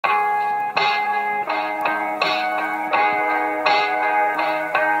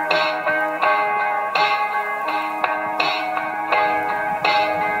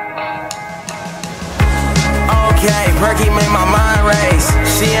perky, make my mind race.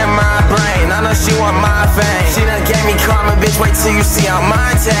 She in my brain, I know she want my fame. She done gave me karma, bitch, wait till you see how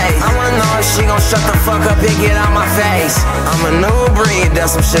mine taste. I wanna know if she gon' shut the fuck up and get out my face. I'm a new breed,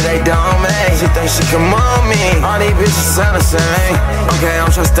 that's some shit they don't make. She think she can move me, all these bitches sound the same. Okay, I'm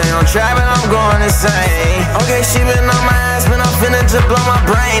tryna stay on track, but I'm going insane. Okay, she been on my ass, but I'm finna just blow my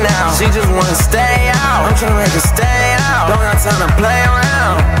brain out. She just wanna stay out, I'm tryna make her stay out. Don't got time to play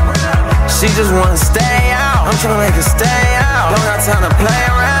around. She just wanna stay out, I'm tryna make her stay out. Don't got time to play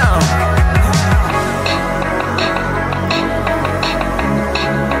around.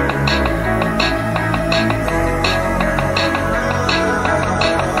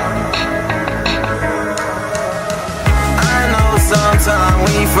 I know sometimes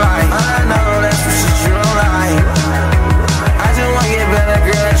we fight, I know that's some shit you don't like. I just wanna get better,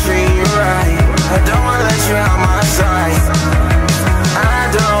 girl, I treat you right. I don't wanna let you out my sight. I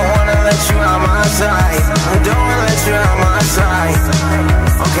don't wanna let you out my sight. I don't wanna let you out my sight.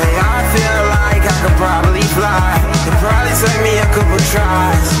 Okay, I feel like I could probably fly. It probably take me a couple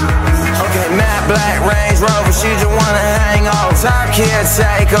tries. Okay, matte black Range Rover, she just wanna hang over. Top kid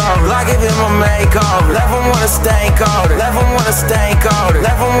take over, like if it my makeover. Left them wanna stay colder, left them wanna stay colder,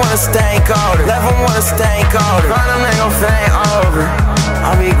 left them wanna stay colder, left them wanna stay colder. Find them, they gon' faint over.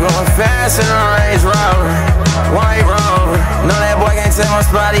 I'll be going fast in a Range Rover, White Rover. No, that boy can't take my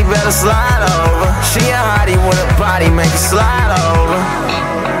spot, he better slide over. She a hottie with a body, make it slide over.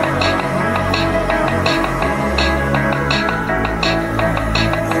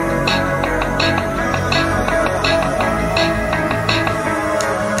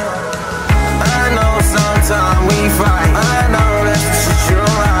 I know sometimes we fight, I know that's the shit you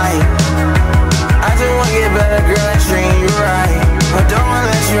don't like. I just wanna get better, girl, I treat you right. I don't wanna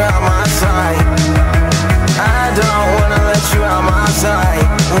let you out my sight. I don't wanna let you out my sight.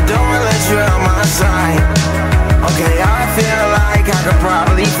 I don't wanna let you out my sight. Okay, I feel like I could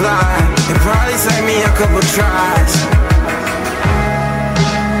probably fly. It probably take me a couple tries.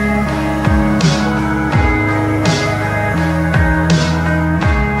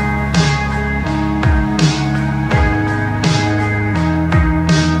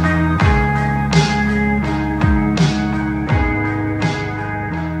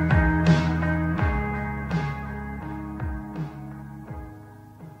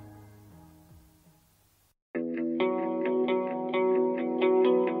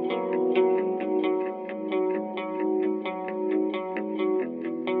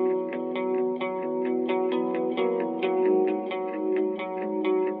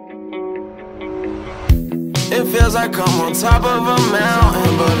 It feels like I'm on top of a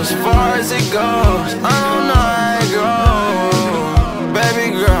mountain, but as far as it goes, I don't know how it goes. Baby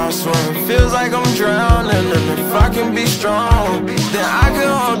girl, I swear it feels like I'm drowning, and if I can be strong, then I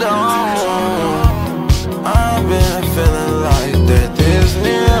can hold on. I've been feeling like death is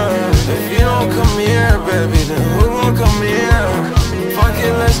near. If you don't come here, baby, then who gon' come here? Fuck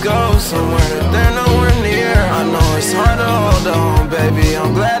it, let's go somewhere that they're nowhere near. I know it's hard to hold on, baby,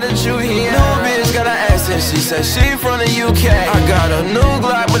 I'm glad that you here. No bitch got an accent, she said she from the UK. I got a new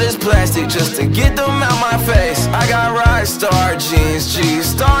Glock, but it's plastic just to get them out my face. I got rock star jeans, G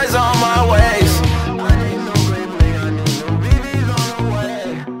stars on my waist.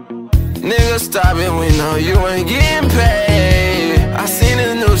 Nigga, stop it, we know you ain't getting paid. I seen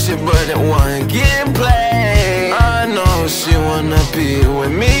this new shit, but it wasn't getting played. I know she wanna be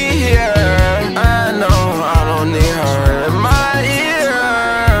with me here. I know I don't need her in my ear.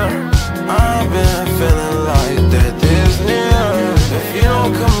 I've been feeling like death is near. If you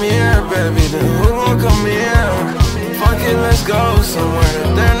don't come here, baby, then who gon' come here? Fuck it, let's go somewhere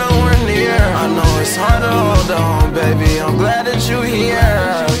that they're nowhere near. I know it's hard to hold on, baby, I'm glad that you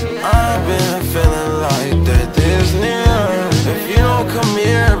here. I've been feeling like death is near. If you don't come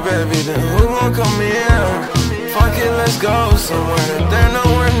here, baby, then who gon' come here? Fuck it, let's go somewhere that they're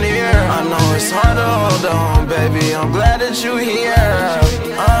nowhere near. I know it's hard to hold on, baby, I'm glad that you here.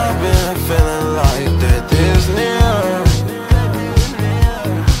 I've been feeling like death is near.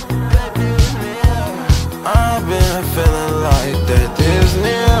 I've been feeling like death is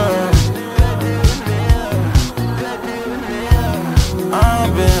near.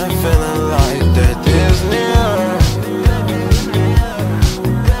 I've been feeling like death is near.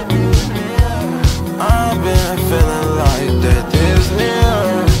 I've been feeling like death is near.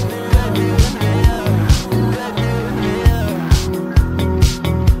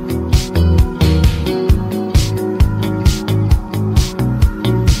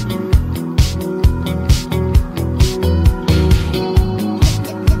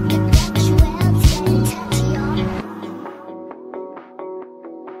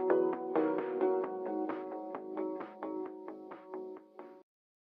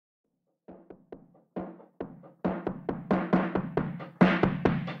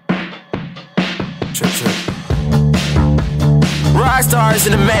 Rock stars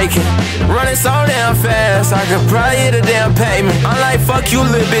in the making, running so damn fast, I could probably hit a damn pavement. I'm like, fuck you,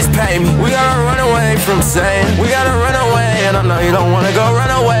 little bitch, pay me. We gotta run away from saying, we gotta run away, and I know you don't wanna go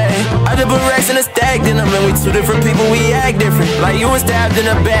run away. I just put racks in a stack, then I mean we two different people, we act different. Like you was stabbed in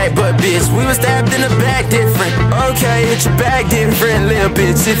the back, but bitch, we was stabbed in the back different. Okay, hit your back different, little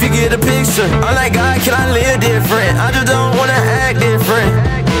bitch, if you get a picture. I'm like, God, can I live different? I just don't wanna act different.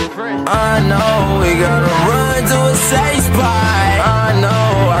 I know we gotta run to a safe spot. I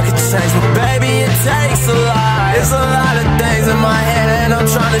know I could change, but baby, it takes a lot. It's a lot of things in my head and I'm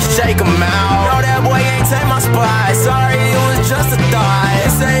trying to shake them out. No, that boy ain't take my spot. Sorry, it was just a thought. He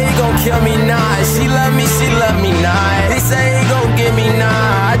say he gon' kill me now. She love me not. He say he gon' get me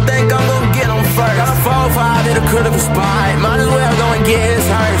now. I think I'm gon' get him first. Got a 4-5 in a critical spot. Might as well go and get his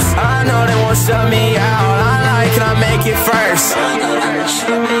hearse. I know they won't shut me out. I like, can I make it first? I know they won't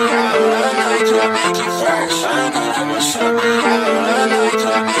shut me out. I like, can I make it first? I know they won't shut me out. I like,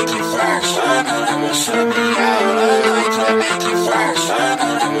 can I make it first? I know they won't shut me out. I like, can I make it first? I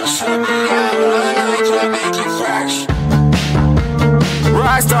know they won't shut me out. I like, can I make it first?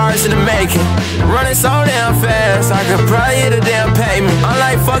 Rock stars in the making, running so damn fast, I could probably hit a damn pavement. I'm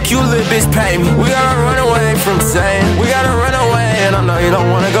like, fuck you, little bitch, pay me. We gotta run away from saying, we gotta run away, and I know you don't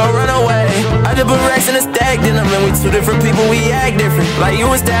wanna go run away. I just put racks in a stack, then I mean we two different people, we act different. Like you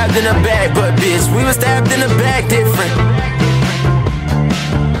was stabbed in the back, but bitch, we was stabbed in the back different.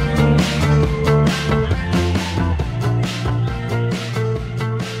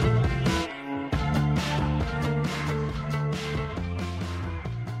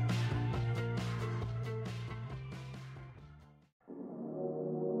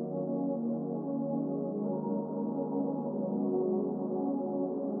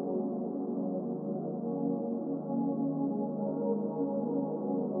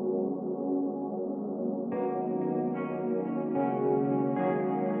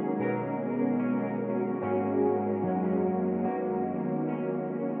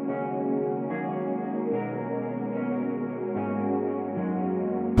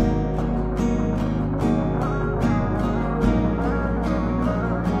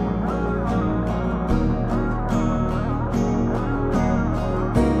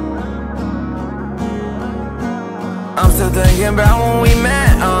 I'm still thinking about when we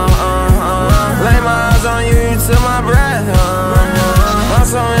met, lay my eyes on you, you took my breath, I'm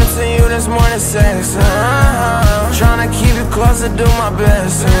so into you, this more than sex, tryna keep you close to do my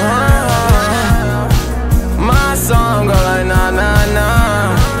best, my song go like nah, nah,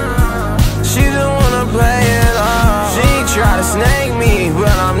 nah. She just wanna play it off. She try to snake me,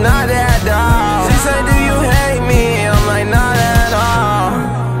 but I'm not that dog. She say, do you hate me? I'm like, not at all.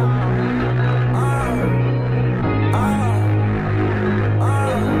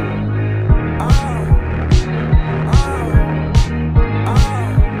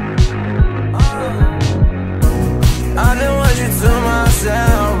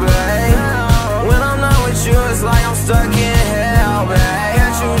 Stuck in hell, babe.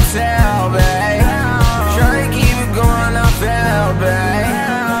 Can't you tell, babe? Try to keep it going, I fell,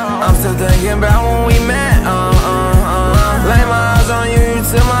 babe. I'm still thinking about when we met, lay my eyes on you, you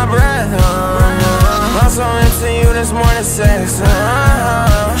took my breath, I'm so into you, this more than sex,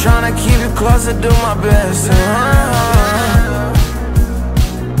 tryna keep you close to do my best,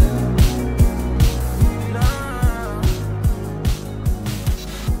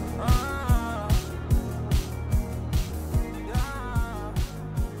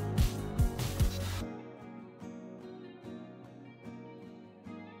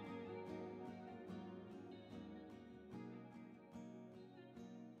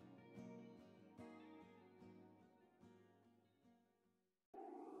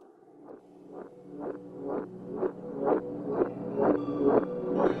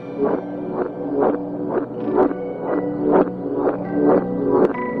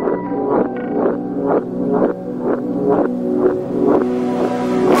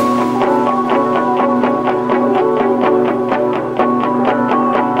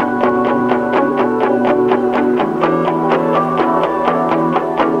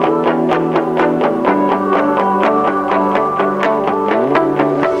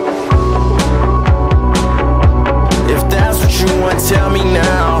 tell me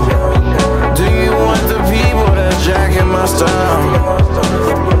now, do you want the people that jacking my style?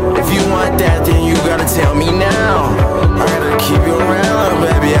 If you want that, then you gotta tell me now. I gotta keep you around,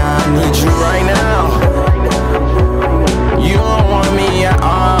 baby, I need you right now. You don't want me at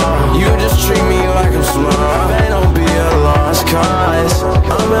all, you just treat me like I'm small. They don't be a lost cause,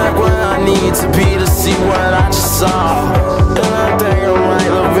 I'm back where I need to be to see what I just saw. And I think I'm right,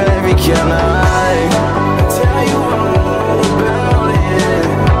 little baby, can I?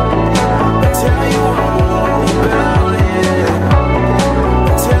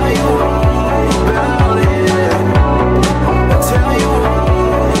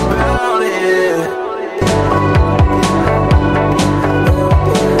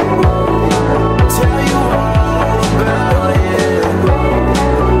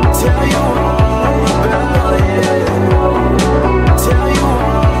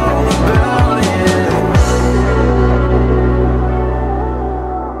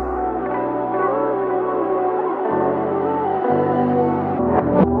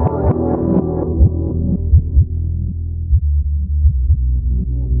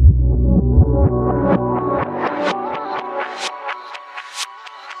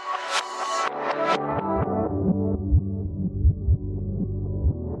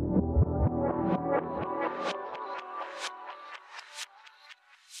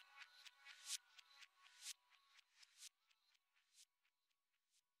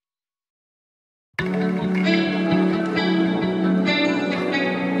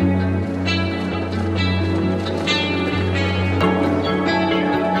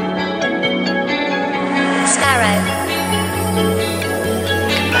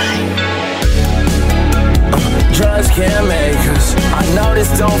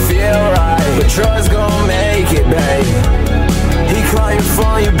 don't feel right, but drugs gon' make it, babe. He call your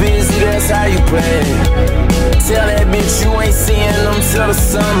phone, you busy, that's how you play. Tell that bitch you ain't seeing them till the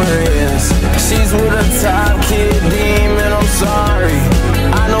summer ends. She's with a top kid demon, I'm sorry.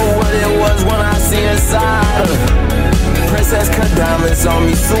 I know what it was when I seen inside her. Princess cut diamonds on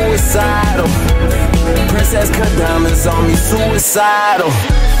me, suicidal. Princess cut diamonds on me, suicidal.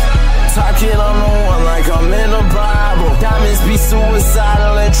 Top kid, I'm the one like I'm in the Bible. Diamonds be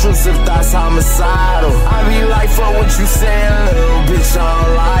suicidal, intrusive thoughts homicidal. I be like, fuck what you saying, little bitch, I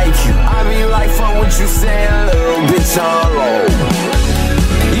don't like you. I be like, fuck what you saying, little bitch, I'm low.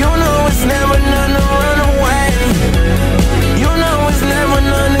 You know it's never none to run away. You know it's never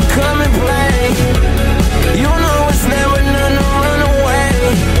none to come and play. You know it's never none to run away.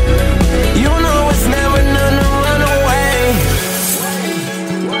 You know it's never none to run away.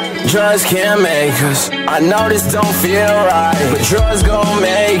 Drugs can't make us. I know this don't feel right, but drugs gon'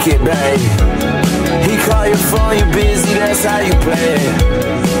 make it, babe. He call your phone, you busy, that's how you play it.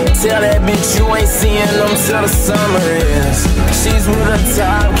 Tell that bitch you ain't seeing them till the summer ends. She's with a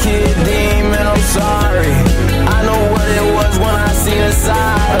top kid demon, I'm sorry. I know what it was when I seen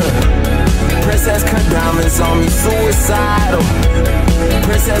inside her. Princess cut diamonds on me, suicidal.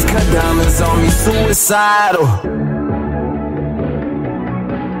 Princess cut diamonds on me, suicidal.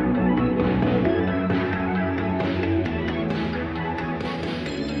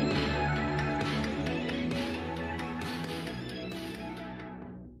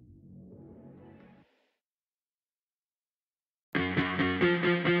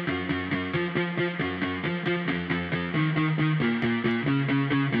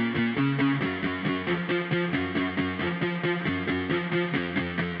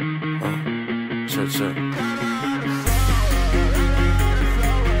 Check.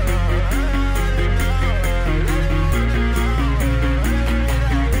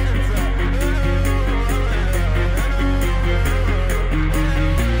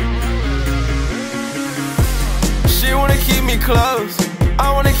 She wanna keep me close,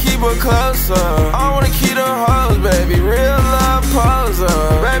 I wanna keep her closer. I wanna keep her hoes, baby, real love poser.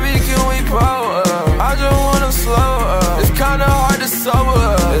 Baby, can we pull up? I just wanna slow up. It's kinda hard to sober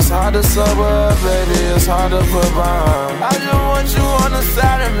up. It's hard to sober up, baby, it's hard to put behind. I just want you on the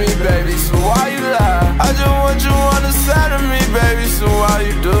side of me, baby, so why you lie? I just want you on the side of me, baby, so why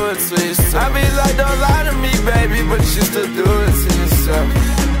you do it to yourself? I be like, don't lie to me, baby, but you still do it to yourself.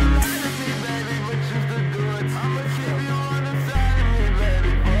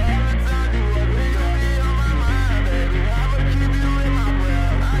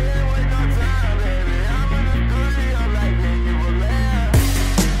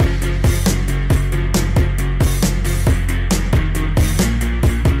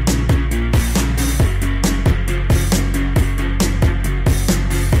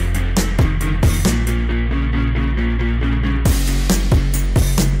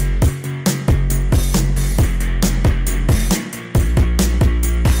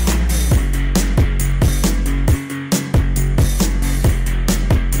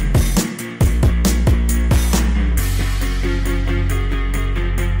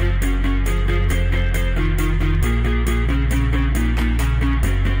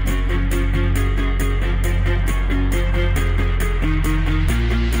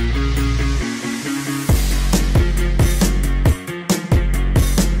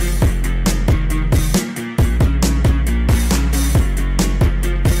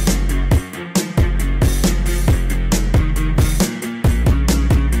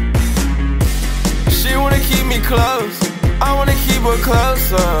 Close, I wanna keep her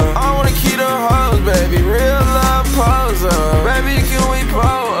closer. I wanna keep her hoes, baby, real love poser. Baby, can we pull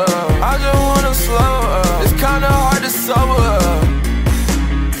up? I just wanna slow up. It's kinda hard to sober up.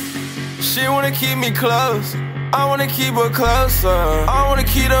 She wanna keep me close, I wanna keep her closer. I wanna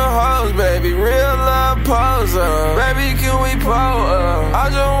keep her hoes, baby, real love poser. Baby, can we pull up? I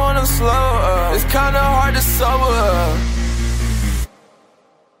just wanna slow up. It's kinda hard to sober up.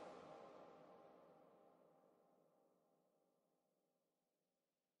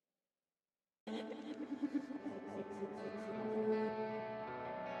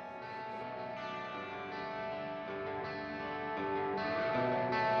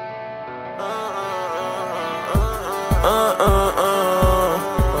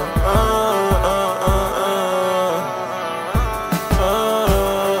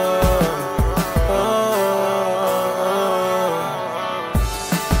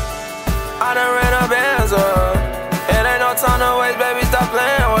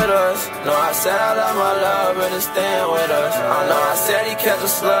 Said I love my love, but it's staying with us. I know I said he catch a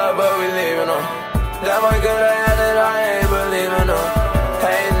slug, but we leaving him. That boy good ahead that I ain't believing him.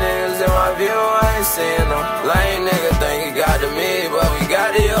 Hey,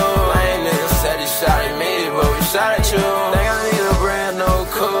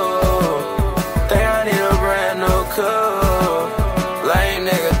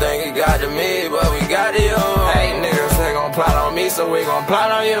 got to me, but we got to you. Hey, niggas, they gon' plot on me, so we gon'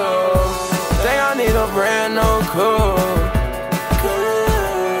 plot on you. Think I need a brand new coupe.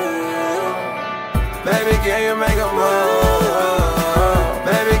 Baby, can you make a move?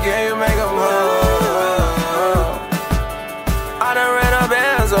 Baby, can you make a move? I done ran a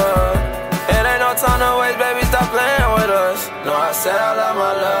Benz up. It ain't no time to waste, baby, stop playing with us. No, I said I love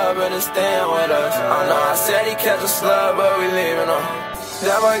my love, but it's staying with us. I know I said he catch a slug, but we leaving him.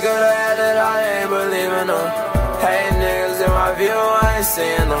 That boy could've had that, I ain't believing him. Hey, niggas, in my view, I ain't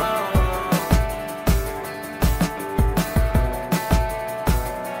seeing them.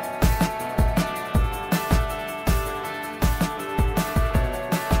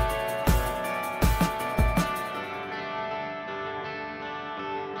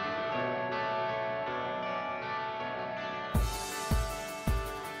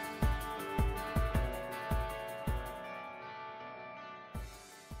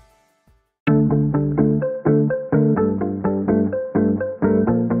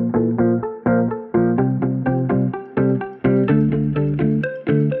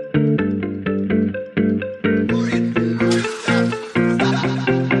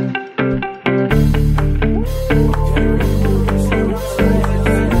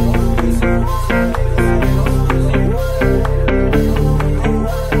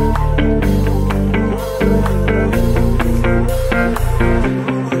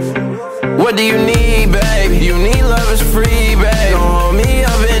 What do you need, baby? You need love is free, baby. Don't hold me,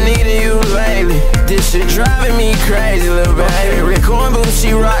 I've been needing you lately. This shit driving me crazy, little baby. Record boots,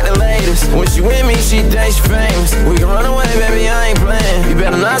 she rock the latest. When she with me, she thinks she famous. We can run away, baby, I ain't playing. You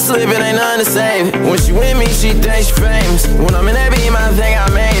better not slip, it ain't nothing to save it. When she with me, she thinks she famous. When I'm in that beam, I think I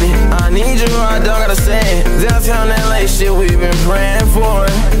made it. I need you, I don't gotta say it. Downtown LA shit, we've been praying for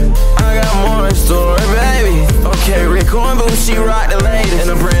it. I got more in store, baby. Okay, record boots, she rock the latest. In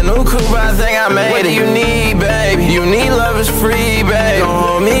a brand new coupe, I think I made it. What do you need, baby? You need love is free, baby. Don't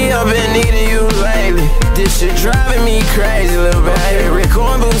hold me, I've been needing you lately. This shit driving me crazy, little baby.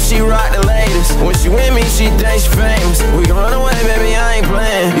 Record boots, she rock the latest. When she with me, she thinks she famous. We can run away, baby, I ain't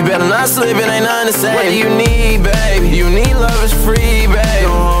playing. You better not slip, it ain't nothing to say. What do you need, baby? You need love is free, baby.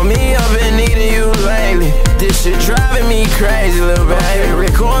 Don't hold me, I've been needing you lately. This shit driving me crazy, little baby.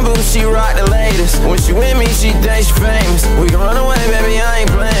 Record boots, she rock the latest. When she with me, she thinks she famous. We can run away, baby, I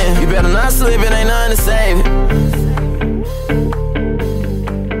ain't playing. You better not slip, it ain't nothing to save it.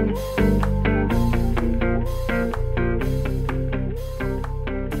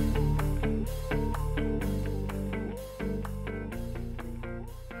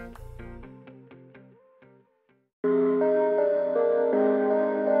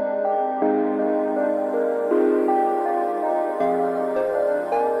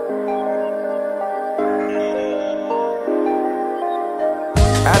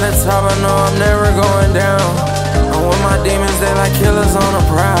 At the top, I know I'm never going down. I'm with my demons, they like killers on the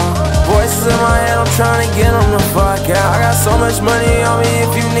prowl. Voices in my head, I'm trying to get them the fuck out. I got so much money on me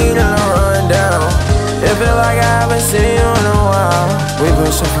if you need it, I'll run down. It feel like I haven't seen you in a while. We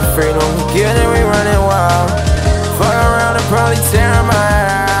pushing for freedom, we get it, we running wild. Fuck around and probably tear my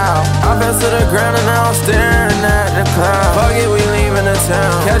head out. I fell to the ground and now I'm staring at the clouds. Fuck it, we leaving the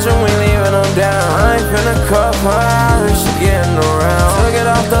town. Catch them, we leaving them down. I ain't finna cuff her, she getting around. Took it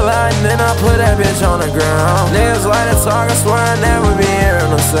off the line, then I put that bitch on the ground. Niggas like to talk, I swear I never be hearing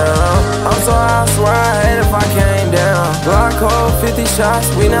the sound. I'm so high, I swear I hate if I came down. Glock hold 50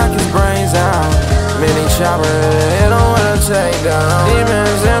 shots, we knock his brains out. Mini chopper, it don't wanna take down.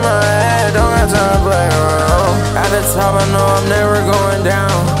 Demons in my head, don't got time to play around. At the top, I know I'm never going down.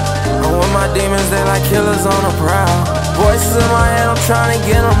 I'm with my demons, they like killers on the prowl. Voices in my head, I'm trying to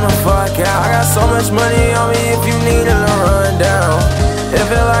get them the fuck out. I got so much money on me if you need it, I'll run down. It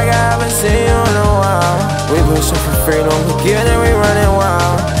feel like I haven't seen you in a while. We pushing for freedom, we get it, we running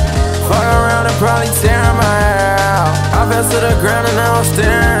wild. Fuck around and probably tear my hair out. I fell to the ground and now I'm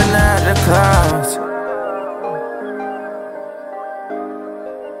staring at the clouds.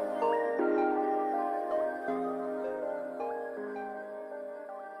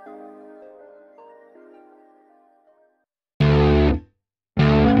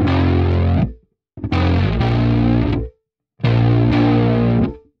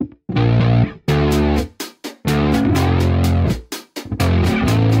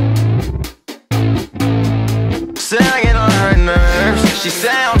 Sagging on her nerves. She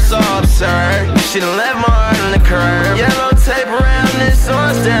say I'm so absurd. She done left my heart in the curb. Yellow tape around this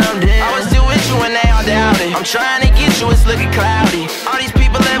source down there. I was still with you when they all doubted. I'm trying to get you, it's looking cloudy. All these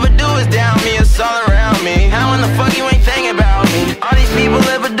people ever do is down me, it's all around me. How in the fuck you ain't thinking about me? All these people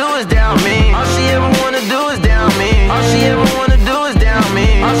ever do is down me. All she ever wanna do is down me. All she ever wanna do is down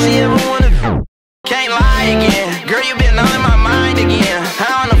me. All she ever wanna. Can't lie again. Girl, you been all in my mind again.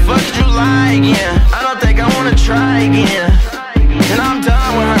 How in the fuck did you lie again? I don't think I wanna try again. And I'm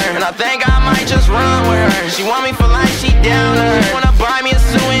done with her, and I think I might just run with her. She want me for life, she down to her. Wanna buy me a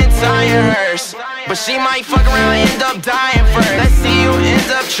suit and tie in hers, but she might fuck around and end up dying first. Let's see who ends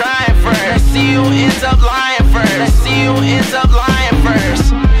up trying first. Let's see who ends up lying first. Let's see who ends up lying first.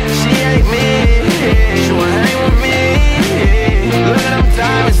 She hate me, she wanna hang with me. Look at them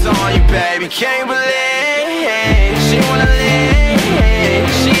diamonds on you, baby, can't believe she wanna live.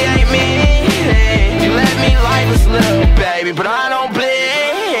 She hate me, you let me lifeless, little baby, but I don't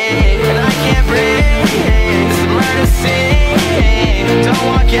bleed, and I can't breathe. It's a murder scene. Don't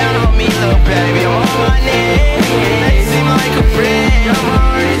walk out on me, little baby, I'm on my knees.